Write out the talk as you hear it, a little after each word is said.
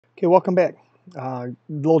Okay, welcome back.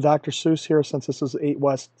 Little Dr. Seuss here, since this is 8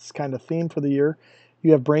 West's kind of theme for the year.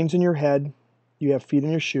 You have brains in your head, you have feet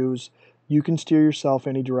in your shoes, you can steer yourself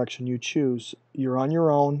any direction you choose. You're on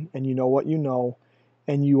your own, and you know what you know,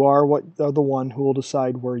 and you are the one who will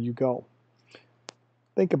decide where you go.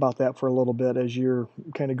 Think about that for a little bit as you're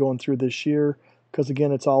kind of going through this year, because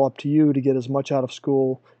again, it's all up to you to get as much out of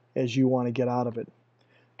school as you want to get out of it.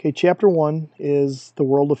 Okay, chapter 1 is the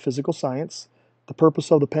world of physical science. The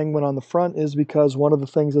purpose of the penguin on the front is because one of the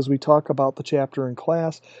things as we talk about the chapter in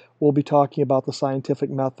class, we'll be talking about the scientific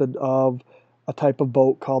method of a type of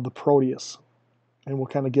boat called the Proteus. And we'll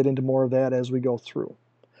kind of get into more of that as we go through.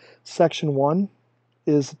 Section 1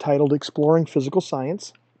 is titled Exploring Physical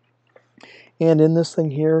Science. And in this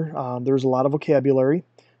thing here, there's a lot of vocabulary.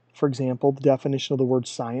 For example, the definition of the word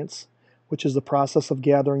science, which is the process of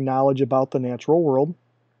gathering knowledge about the natural world.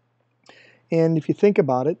 And if you think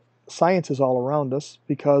about it, science is all around us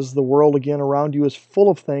because the world, again, around you is full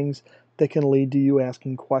of things that can lead to you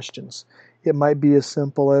asking questions. It might be as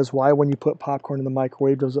simple as, why when you put popcorn in the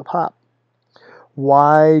microwave does it pop?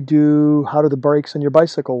 How do the brakes on your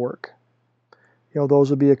bicycle work? Those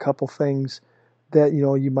would be a couple things that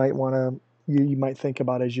you might want to you might think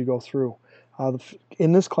about as you go through.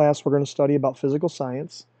 In this class, we're going to study about physical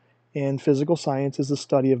science, and physical science is the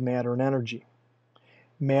study of matter and energy.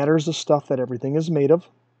 Matter is the stuff that everything is made of.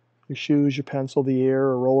 Your shoes, your pencil, the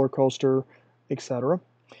air, a roller coaster, etc.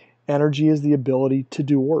 Energy is the ability to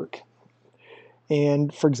do work.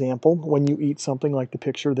 And for example, when you eat something like the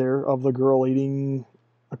picture there of the girl eating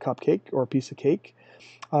a cupcake or a piece of cake,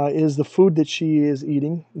 is the food that she is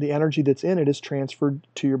eating, the energy that's in it is transferred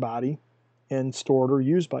to your body and stored or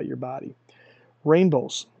used by your body.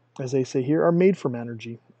 Rainbows, as they say here, are made from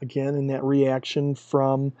energy. Again, in that reaction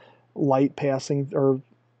from light passing through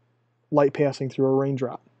a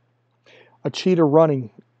raindrop. A cheetah running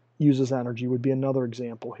uses energy would be another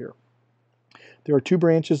example here. There are two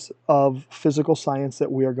branches of physical science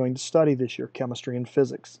that we are going to study this year, chemistry and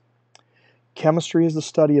physics. Chemistry is the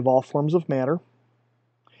study of all forms of matter,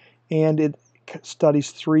 and it studies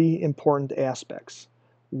three important aspects.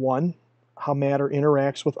 One, how matter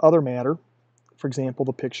interacts with other matter. For example,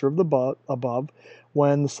 the picture of the above,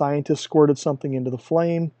 when the scientists squirted something into the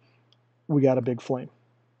flame, we got a big flame.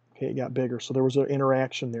 Okay, it got bigger, so there was an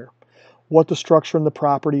interaction there. What the structure and the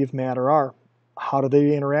property of matter are. How do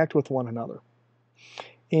they interact with one another?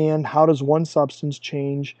 And how does one substance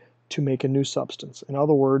change to make a new substance? In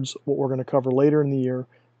other words, what we're going to cover later in the year,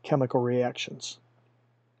 chemical reactions.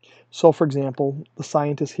 So for example, the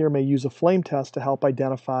scientists here may use a flame test to help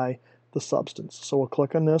identify the substance. So we'll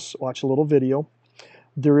click on this, watch a little video.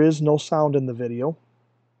 There is no sound in the video.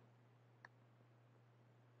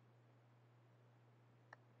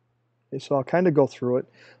 Okay, so I'll kind of go through it.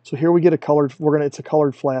 So here we get it's a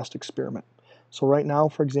colored flask experiment. So right now,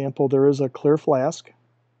 for example, there is a clear flask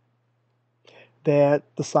that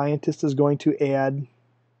the scientist is going to add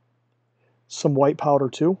some white powder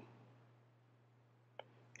to.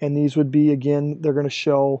 And these would be, again, they're going to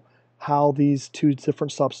show how these two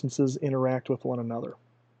different substances interact with one another.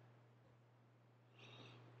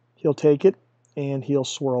 He'll take it and he'll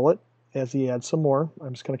swirl it as he adds some more.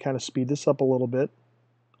 I'm just going to kind of speed this up a little bit.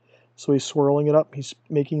 So he's swirling it up, he's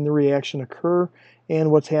making the reaction occur, and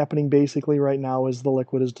what's happening basically right now is the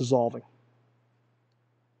liquid is dissolving.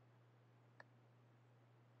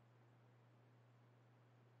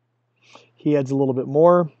 He adds a little bit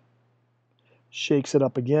more, shakes it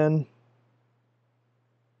up again.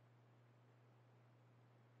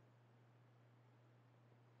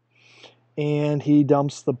 And he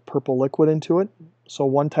dumps the purple liquid into it. So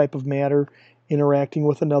one type of matter interacting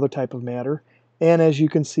with another type of matter. And as you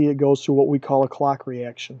can see, it goes through what we call a clock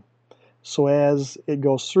reaction. So as it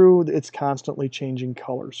goes through, it's constantly changing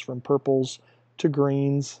colors from purples to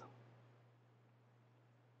greens.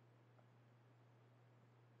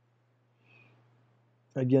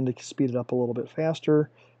 Again, to speed it up a little bit faster,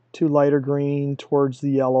 to lighter green towards the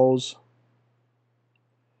yellows.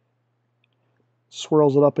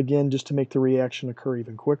 Swirls it up again just to make the reaction occur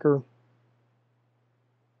even quicker.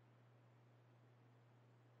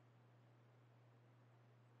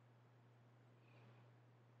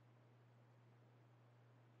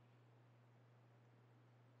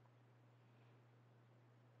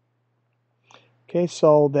 Okay,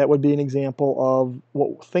 so that would be an example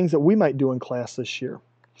of things that we might do in class this year.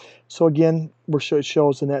 So again, it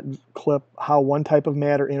shows in that clip how one type of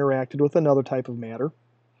matter interacted with another type of matter.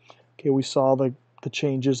 Okay, we saw the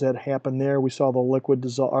changes that happened there. We saw the liquid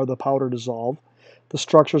dissolve, or the powder dissolve. The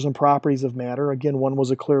structures and properties of matter. Again, one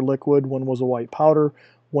was a clear liquid, one was a white powder.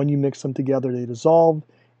 When you mix them together, they dissolved.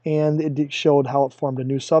 and it showed how it formed a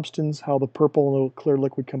new substance, how the purple and the clear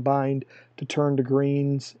liquid combined to turn to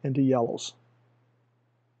greens and to yellows.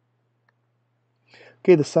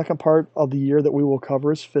 Okay, the second part of the year that we will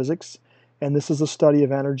cover is physics, and this is a study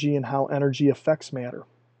of energy and how energy affects matter.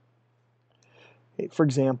 Okay, for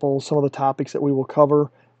example, some of the topics that we will cover: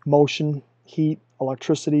 motion, heat,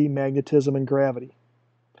 electricity, magnetism, and gravity.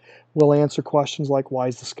 We'll answer questions like, why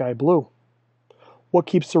is the sky blue? What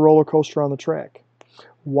keeps the roller coaster on the track?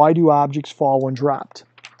 Why do objects fall when dropped?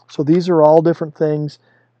 So these are all different things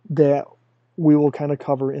that we will kind of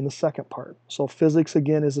cover in the second part. So physics,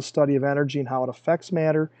 again, is a study of energy and how it affects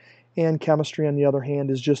matter, and chemistry, on the other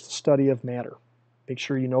hand, is just a study of matter. Make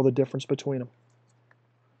sure you know the difference between them.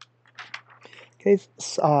 Okay,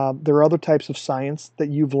 there are other types of science that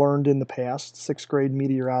you've learned in the past: 6th grade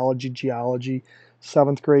meteorology, geology,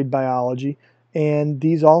 7th grade biology, and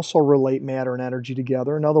these also relate matter and energy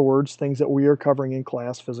together. In other words, things that we are covering in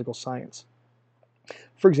class physical science.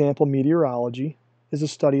 For example, meteorology is a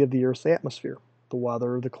study of the Earth's atmosphere, the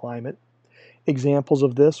weather, the climate. Examples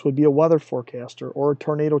of this would be a weather forecaster or a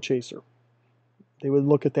tornado chaser. They would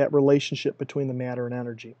look at that relationship between the matter and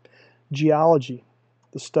energy. Geology,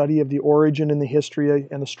 the study of the origin and the history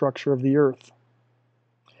and the structure of the Earth.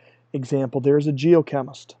 Example, there's a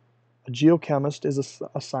geochemist. A geochemist is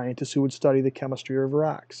a scientist who would study the chemistry of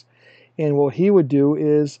rocks. And what he would do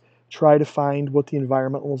is try to find what the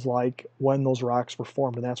environment was like when those rocks were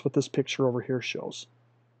formed, and that's what this picture over here shows.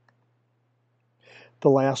 The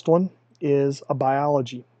last one is a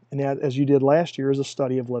biology, and that, as you did last year, is a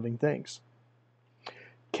study of living things.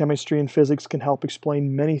 Chemistry and physics can help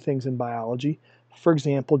explain many things in biology. For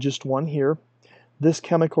example, just one here. This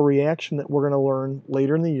chemical reaction that we're going to learn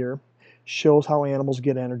later in the year shows how animals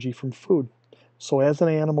get energy from food. So as an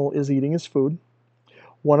animal is eating his food,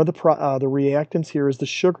 one of the reactants here is the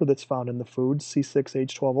sugar that's found in the food,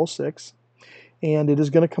 C6H12O6, and it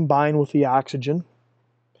is going to combine with the oxygen,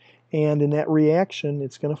 and in that reaction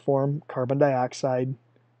it's going to form carbon dioxide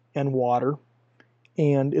and water,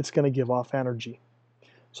 and it's going to give off energy.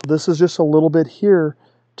 So this is just a little bit here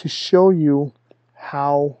to show you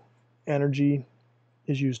how energy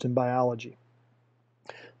is used in biology.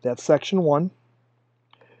 That's section 1.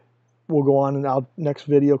 We'll go on, and our next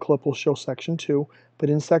video clip will show section 2. But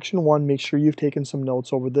in section 1, make sure you've taken some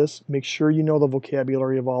notes over this. Make sure you know the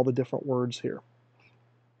vocabulary of all the different words here.